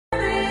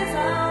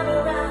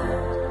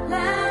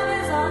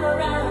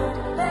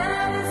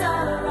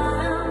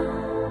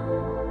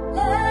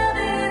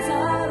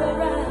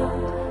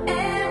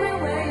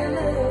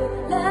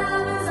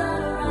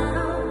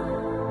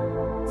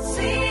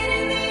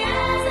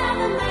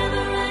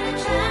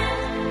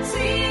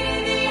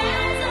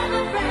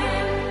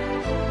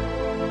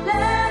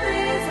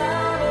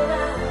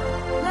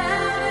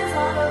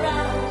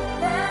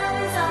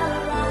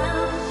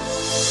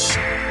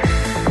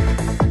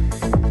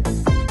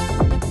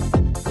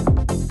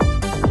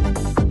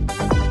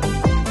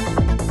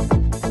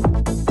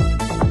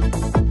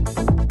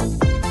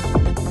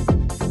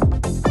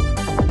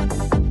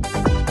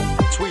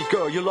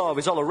love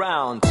is all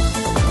around.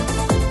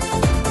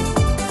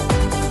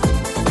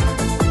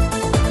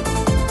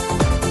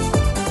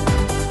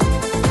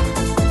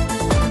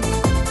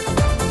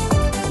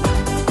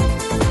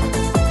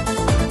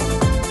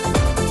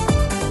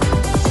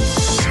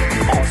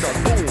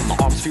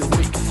 Feel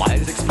weak, my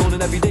head is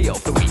exploding every day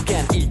of the week.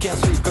 Can't eat, can't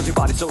sleep, cause your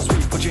body's so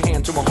sweet. Put your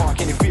hand to my heart,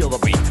 can you feel the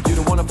beat? You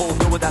don't wanna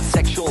fulfill with that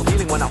sexual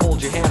healing. When I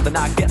hold your hand, then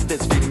I get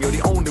this feeling. You're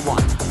the only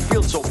one,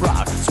 feel so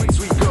proud. Sweet,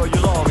 sweet girl,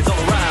 your love is all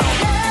around.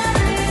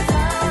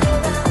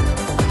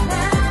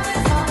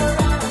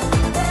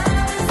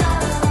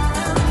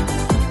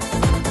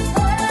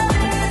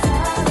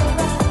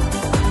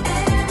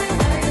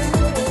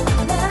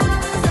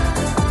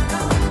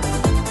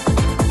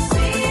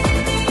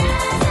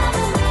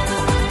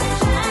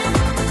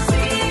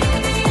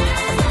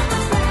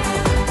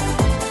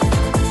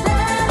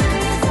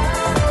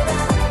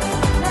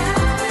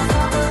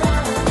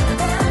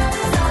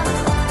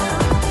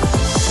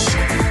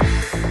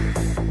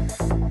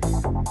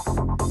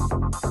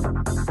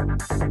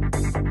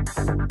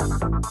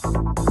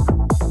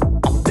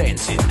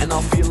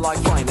 Like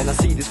fine, and I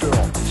see this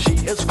girl, she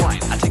is fine.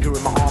 I take her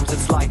in my arms,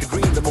 it's like a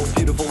dream. The most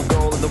beautiful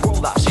girl in the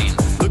world I've seen.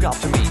 Look up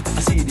to me,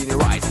 I see it in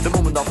your eyes. The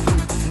moment of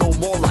truth, no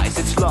more lies.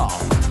 It's love,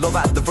 love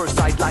at the first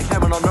sight. Like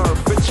heaven on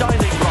earth, it's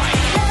shining bright.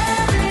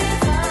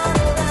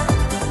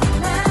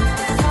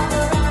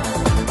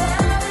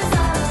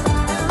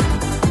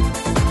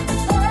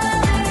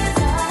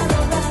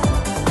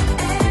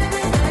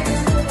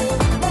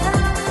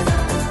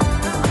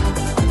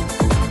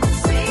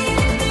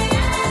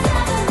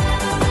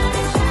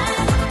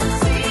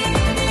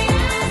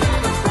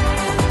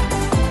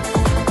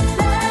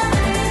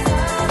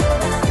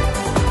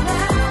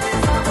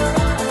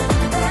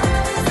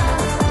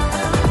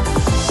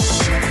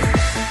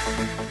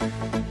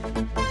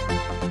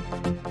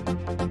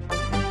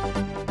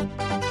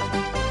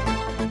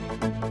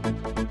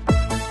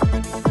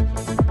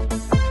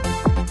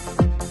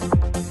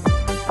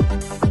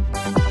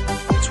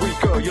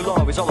 Your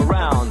love is all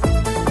around.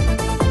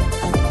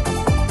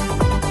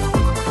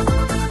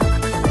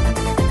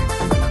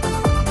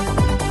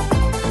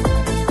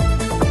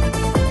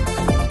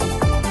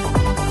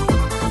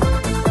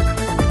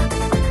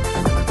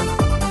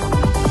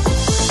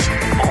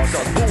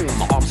 Boom,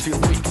 my arms feel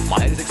weak. My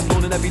head is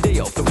exploding every day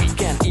of the week.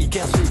 Can't eat,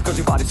 can't sleep, cause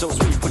your body's so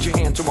sweet. Put your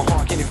hand to my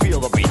heart, can you feel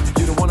the beat?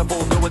 You don't wanna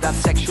fulfill with that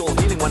sexual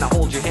healing. When I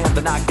hold your hand,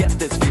 then I get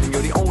this feeling.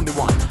 You're the only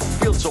one,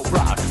 feel so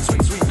proud.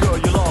 Sweet, sweet girl,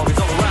 your love is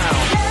all around.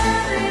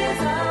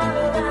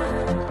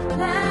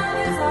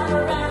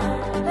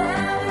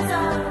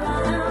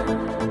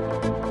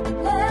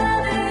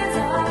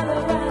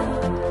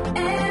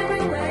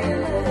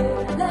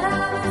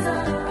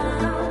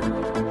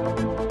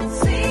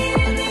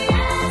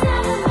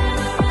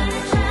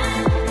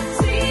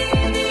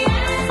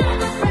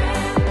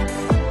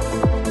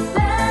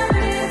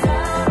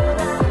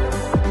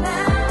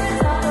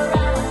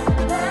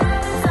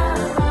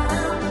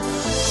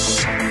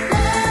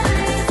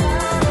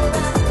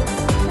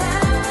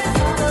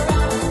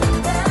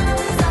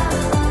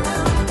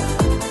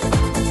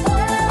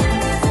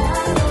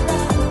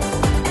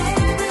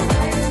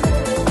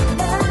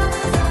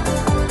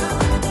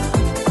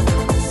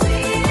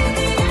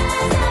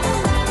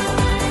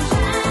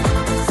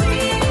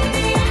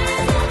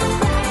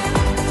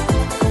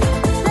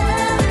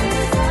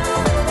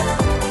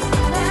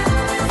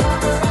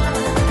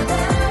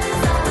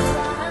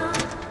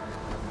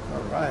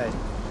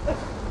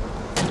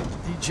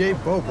 DJ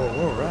BoBo,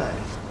 all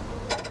right.